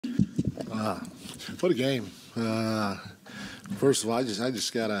What a game! First of all, I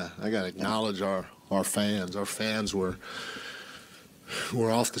gotta acknowledge our fans. Our fans were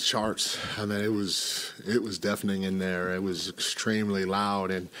off the charts. I mean, it was deafening in there. It was extremely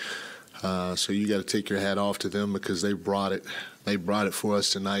loud, and so you got to take your hat off to them because they brought it. They brought it for us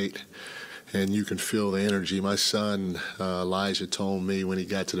tonight, and you can feel the energy. My son Elijah told me when he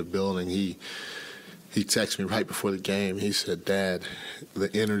got to the building, he texted me right before the game. He said, "Dad, the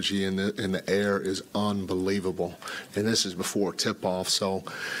energy in the air is unbelievable." And this is before tip-off, so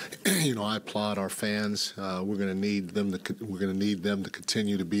I applaud our fans. We're going to need them to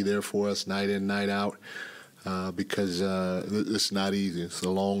continue to be there for us night in, night out. Because it's not easy. It's a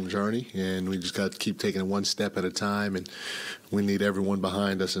long journey, and we just got to keep taking it one step at a time, and we need everyone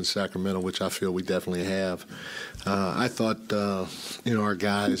behind us in Sacramento, which I feel we definitely have. I thought, our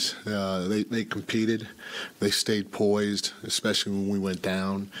guys, they competed. They stayed poised, especially when we went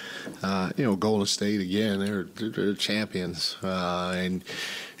down. Golden State, again, they're champions, and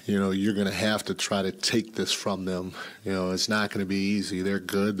you're going to have to try to take this from them. It's not going to be easy. They're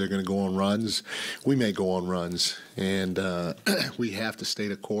good. They're going to go on runs. We may go on runs. And we have to stay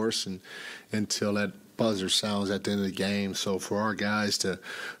the course until that buzzer sounds at the end of the game. So for our guys to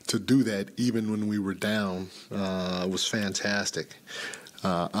do that, even when we were down, was fantastic.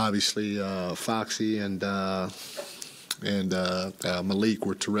 Obviously, Foxy and Malik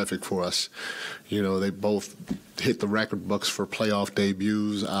were terrific for us. They both hit the record books for playoff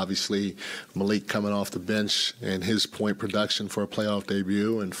debuts. Obviously, Malik coming off the bench and his point production for a playoff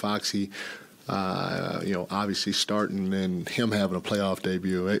debut, and Foxy, obviously starting and him having a playoff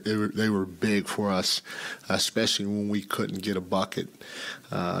debut. They were big for us, especially when we couldn't get a bucket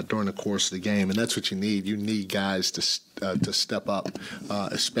during the course of the game. And that's what you need. You need guys to step up.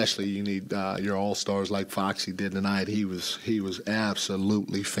 Especially you need your all-stars like Foxy did tonight. He was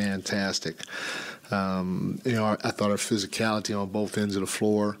absolutely fantastic. I thought our physicality on both ends of the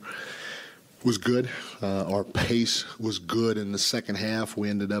floor was good. Our pace was good in the second half. We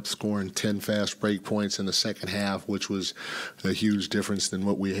ended up scoring 10 fast break points in the second half, which was a huge difference than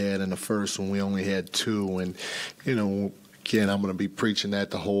what we had in the first when we only had 2. And, again, I'm going to be preaching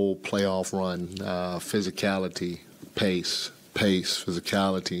that the whole playoff run, physicality, pace,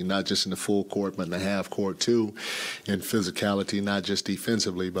 physicality, not just in the full court, but in the half court too, and physicality, not just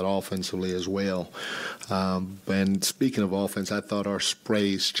defensively, but offensively as well. And speaking of offense, I thought our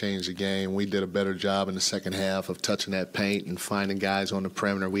sprays changed the game. We did a better job in the second half of touching that paint and finding guys on the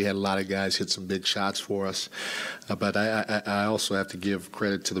perimeter. We had a lot of guys hit some big shots for us. But I also have to give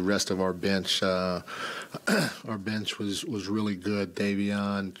credit to the rest of our bench. Our bench was really good.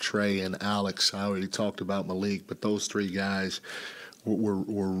 Davion, Trey, and Alex. I already talked about Malik, but those 3 guys were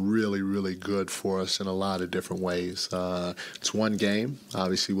really, really good for us in a lot of different ways. It's one game.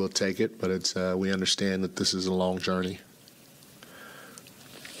 Obviously, we'll take it, but we understand that this is a long journey.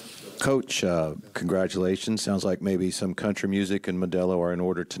 Coach, congratulations. Sounds like maybe some country music and Modelo are in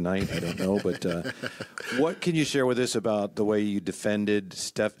order tonight. I don't know, but what can you share with us about the way you defended?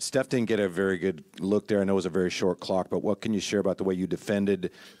 Steph didn't get a very good look there. I know it was a very short clock, but what can you share about the way you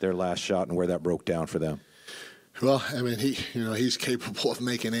defended their last shot and where that broke down for them? Well, I mean, he's capable of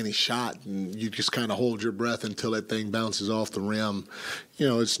making any shot, and you just kind of hold your breath until that thing bounces off the rim.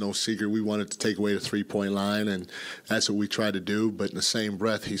 It's no secret we wanted to take away the three-point line, and that's what we tried to do. But in the same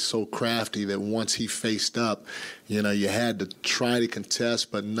breath, he's so crafty that once he faced up, you had to try to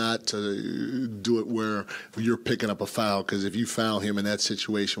contest, but not to do it where you're picking up a foul. Because if you foul him in that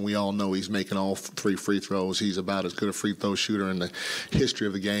situation, we all know he's making all 3 free throws. He's about as good a free throw shooter in the history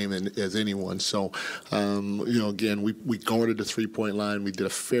of the game as anyone. So, again, we guarded the three-point line. We did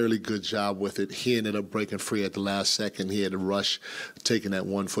a fairly good job with it. He ended up breaking free at the last second. He had to rush, taking that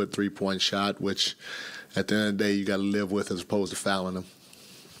 1-foot three-point shot, which at the end of the day you got to live with as opposed to fouling him.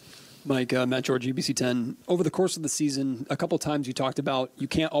 Mike, Matt George, UBC 10. Over the course of the season, a couple times you talked about you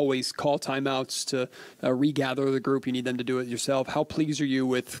can't always call timeouts to regather the group. You need them to do it yourself. How pleased are you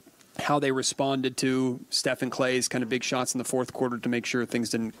with how they responded to Steph and Clay's kind of big shots in the fourth quarter to make sure things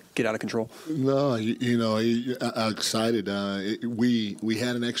didn't get out of control? No, I'm excited. We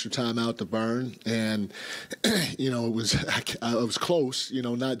had an extra timeout to burn, and it was close.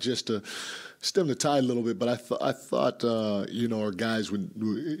 Not just to stem the tide a little bit, but I thought our guys would,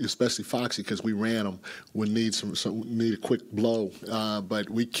 especially Foxy, because we ran them, would need need a quick blow. But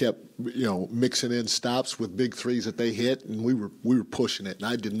we kept mixing in stops with big threes that they hit, and we were pushing it. And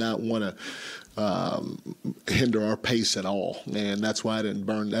I did not want to hinder our pace at all, and that's why I didn't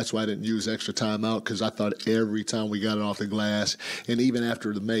burn. That's why I didn't use extra timeout, because I thought every time we got it off the glass, and even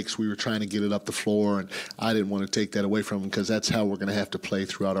after the makes, we were trying to get it up the floor, and I didn't want to take that away from them, because that's how we're going to have to play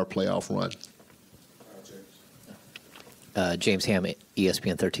throughout our playoff run. James Ham,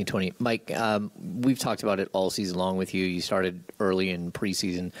 ESPN 1320. Mike, we've talked about it all season long with you. You started early in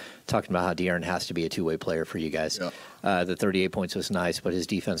preseason talking about how De'Aaron has to be a two-way player for you guys. Yeah. The 38 points was nice, but his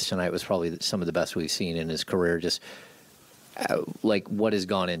defense tonight was probably some of the best we've seen in his career. Just what has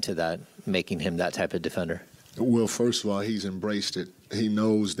gone into that, making him that type of defender? Well, first of all, he's embraced it. He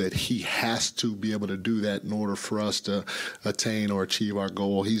knows that he has to be able to do that in order for us to attain or achieve our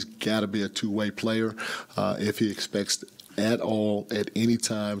goal. He's got to be a two-way player if he expects at all, at any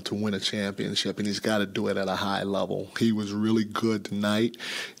time, to win a championship, and he's got to do it at a high level. He was really good tonight.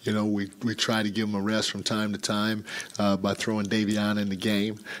 We try to give him a rest from time to time by throwing Davion in the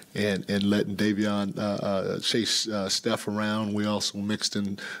game and letting Davion chase Steph around. We also mixed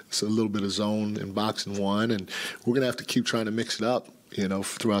in a little bit of zone and boxing one, and we're going to have to keep trying to mix it up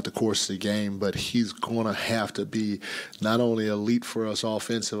throughout the course of the game. But he's going to have to be not only elite for us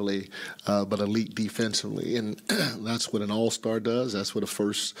offensively, but elite defensively. And that's what an all-star does. That's what a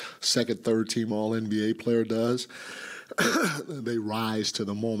first, second, third team All-NBA player does. They rise to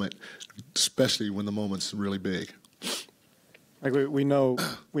the moment, especially when the moment's really big. Like we know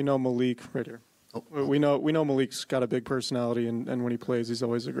Malik right here. We know Malik's got a big personality, and when he plays, he's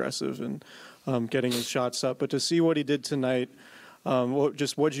always aggressive and getting his shots up. But to see what he did tonight,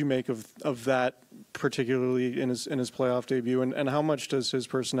 what'd you make of that, particularly in his playoff debut, and how much does his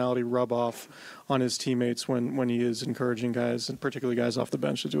personality rub off on his teammates when he is encouraging guys, and particularly guys off the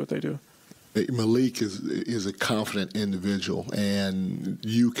bench, to do what they do? Malik is a confident individual, and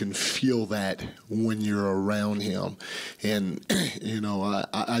you can feel that when you're around him. And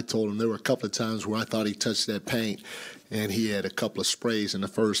I told him there were a couple of times where I thought he touched that paint, and he had a couple of sprays in the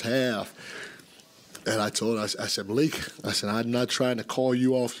first half. And I told him, I said, Malik, I'm not trying to call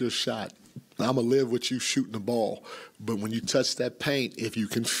you off your shot. I'm going to live with you shooting the ball. But when you touch that paint, if you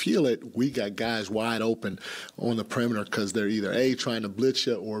can feel it, we got guys wide open on the perimeter, because they're either A, trying to blitz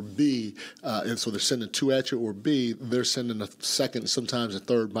you, or B, and so they're sending two at you, or B, they're sending a second, sometimes a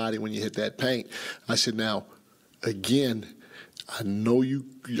third body when you hit that paint. I said, now, again, I know you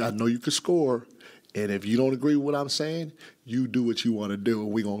can score. And if you don't agree with what I'm saying, you do what you want to do,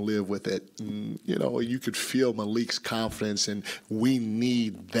 and we're going to live with it. And, you could feel Malik's confidence, and we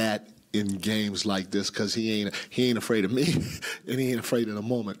need that in games like this, because he ain't afraid of me, and he ain't afraid of the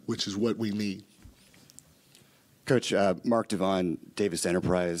moment, which is what we need. Coach, Mark Devon, Davis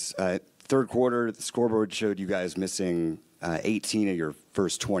Enterprise. Third quarter, the scoreboard showed you guys missing 18 of your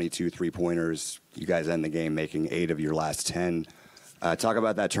first 22 three-pointers. You guys end the game making 8 of your last 10. Talk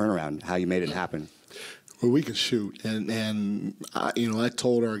about that turnaround, how you made it happen. Well, we can shoot, and I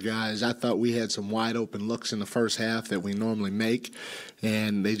told our guys I thought we had some wide open looks in the first half that we normally make,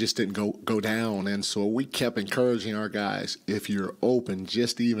 and they just didn't go down. And so we kept encouraging our guys, if you're open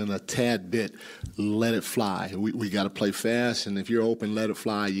just even a tad bit, let it fly. We got to play fast, and if you're open, let it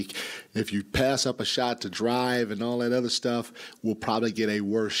fly. If you pass up a shot to drive and all that other stuff, we'll probably get a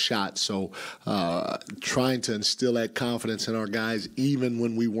worse shot. So trying to instill that confidence in our guys, even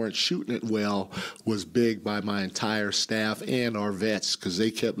when we weren't shooting it well, was big by my entire staff and our vets, because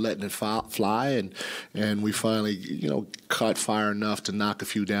they kept letting it fly, and we finally caught fire enough to knock a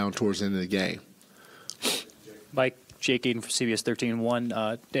few down towards the end of the game. Mike, Jake Aiden from CBS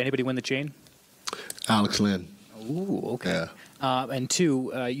 13-1. Did anybody win the chain? Alex Lynn. Ooh, okay. Yeah. And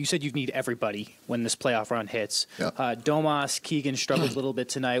 2, you said you need everybody when this playoff run hits. Yeah. Domas, Keegan struggled a little bit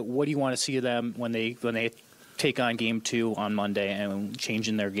tonight. What do you want to see of them when they take on game 2 on Monday and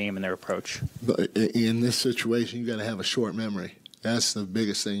changing their game and their approach? But in this situation, you got to have a short memory. That's the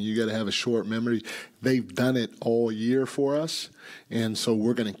biggest thing. You got to have a short memory. They've done it all year for us, and so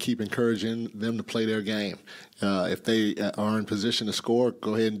we're going to keep encouraging them to play their game. If they are in position to score,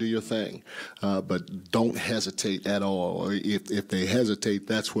 go ahead and do your thing. But don't hesitate at all. If they hesitate,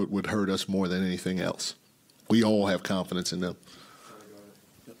 that's what would hurt us more than anything else. We all have confidence in them.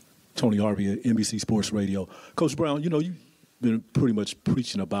 Tony Harvey at NBC Sports Radio. Coach Brown, you've been pretty much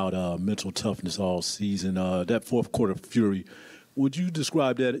preaching about mental toughness all season. That fourth quarter fury, would you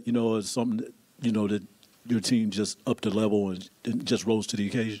describe that, as something that, that your team just upped the level and just rose to the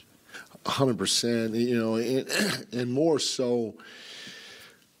occasion? 100%, and more so,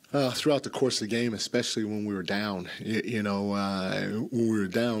 Throughout the course of the game, especially when we were down, when we were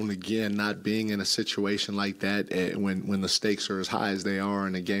down, again, not being in a situation like that when the stakes are as high as they are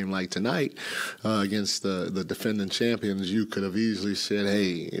in a game like tonight against the defending champions, you could have easily said,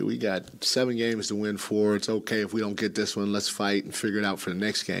 hey, we got 7 games to win 4. It's okay if we don't get this one. Let's fight and figure it out for the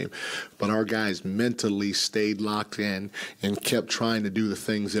next game. But our guys mentally stayed locked in and kept trying to do the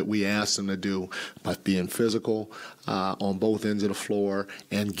things that we asked them to do by being physical on both ends of the floor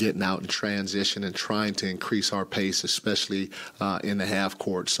and getting out in transition and trying to increase our pace, especially in the half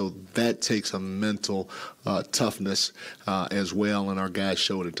court. So that takes a mental toughness as well, and our guys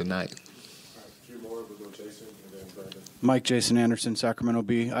showed it tonight. Mike, Jason Anderson, Sacramento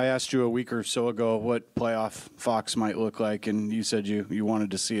Bee. I asked you a week or so ago what playoff Fox might look like, and you said you wanted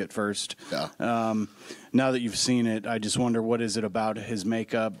to see it first. Yeah. Now that you've seen it, I just wonder, what is it about his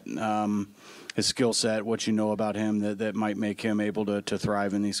makeup, his skill set, what you know about him that might make him able to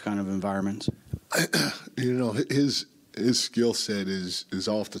thrive in these kind of environments? His skill set is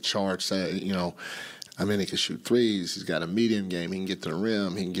off the charts. He can shoot threes. He's got a medium game. He can get to the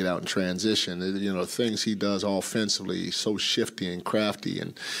rim. He can get out in transition. Things he does offensively, he's so shifty and crafty,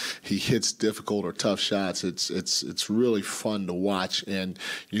 and he hits difficult or tough shots. It's really fun to watch, and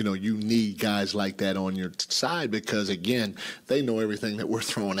you need guys like that on your side because, again, they know everything that we're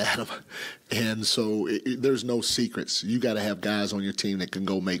throwing at them. And so there's no secrets. You got to have guys on your team that can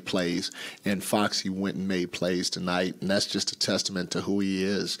go make plays. And Foxy went and made plays tonight, and that's just a testament to who he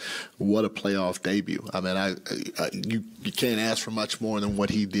is. What a playoff debut! I mean, you can't ask for much more than what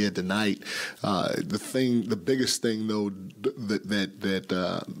he did tonight. The biggest thing though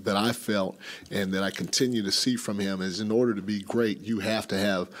that I felt and that I continue to see from him is, in order to be great, you have to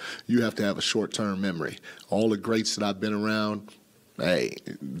have a short-term memory. All the greats that I've been around, hey,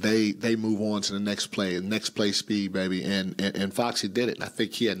 they move on to the next play speed, baby. And Foxy did it. I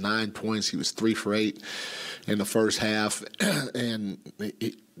think he had 9 points. He was 3 for 8 in the first half, and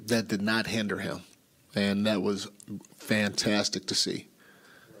that did not hinder him. And that was fantastic to see.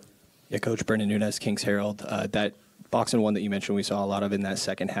 Yeah, Coach Brendan Nunes, Kings Herald. That box and one that you mentioned, we saw a lot of in that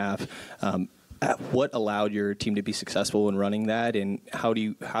second half. What allowed your team to be successful in running that, and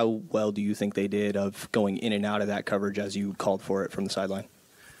how well do you think they did of going in and out of that coverage as you called for it from the sideline?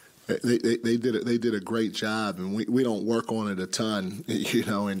 They did a great job, and we don't work on it a ton,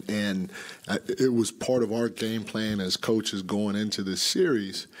 and it was part of our game plan as coaches going into this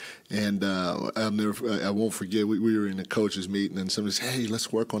series. And I won't forget, we were in the coaches meeting, and somebody said, hey,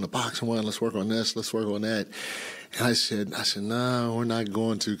 let's work on the box and one, let's work on this, let's work on that. And I said, no, we're not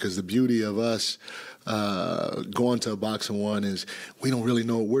going to, because the beauty of us going to a box and one is we don't really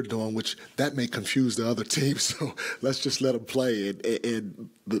know what we're doing, which that may confuse the other team. So let's just let them play. And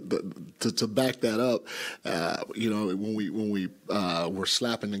to back that up, when we were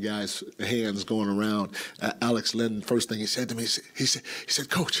slapping the guys' hands going around, Alex Linden, first thing he said to me, he said,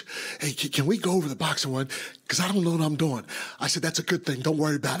 Coach, hey, can we go over the box and one? Because I don't know what I'm doing. I said, that's a good thing. Don't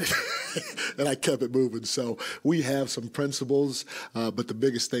worry about it. And I kept it moving. So we have some principles, but the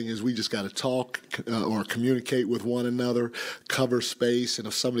biggest thing is we just got to talk or communicate with one another, cover space, and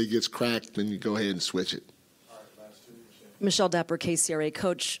if somebody gets cracked, then you go ahead and switch it. Michelle Dapper, KCRA.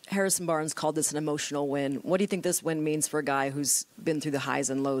 Coach, Harrison Barnes called this an emotional win. What do you think this win means for a guy who's been through the highs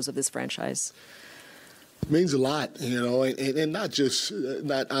and lows of this franchise? Means a lot, and not just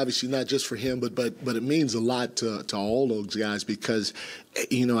for him, but it means a lot to all those guys because,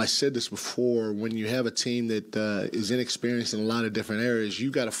 I said this before, when you have a team that is inexperienced in a lot of different areas,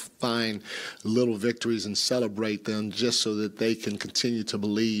 you got to find little victories and celebrate them just so that they can continue to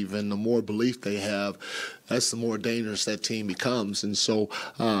believe, and the more belief they have, that's the more dangerous that team becomes. And so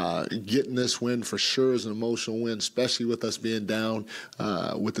getting this win for sure is an emotional win, especially with us being down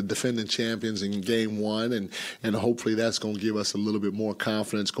with the defending champions in game one, and hopefully that's going to give us a little bit more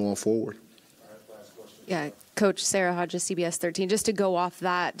confidence going forward. Yeah, Coach Sarah Hodges, CBS 13, just to go off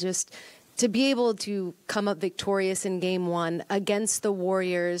that, just to be able to come up victorious in game one against the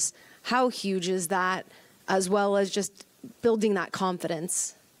Warriors, how huge is that, as well as just building that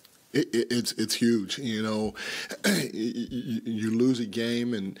confidence? It's huge, you lose a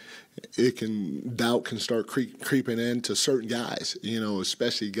game and doubt can start creeping into certain guys,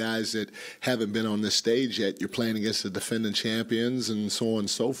 especially guys that haven't been on this stage yet. You're playing against the defending champions and so on and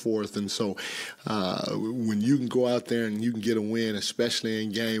so forth. And so when you can go out there and you can get a win, especially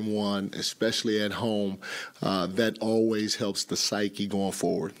in game one, especially at home, that always helps the psyche going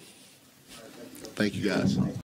forward. Thank you, guys.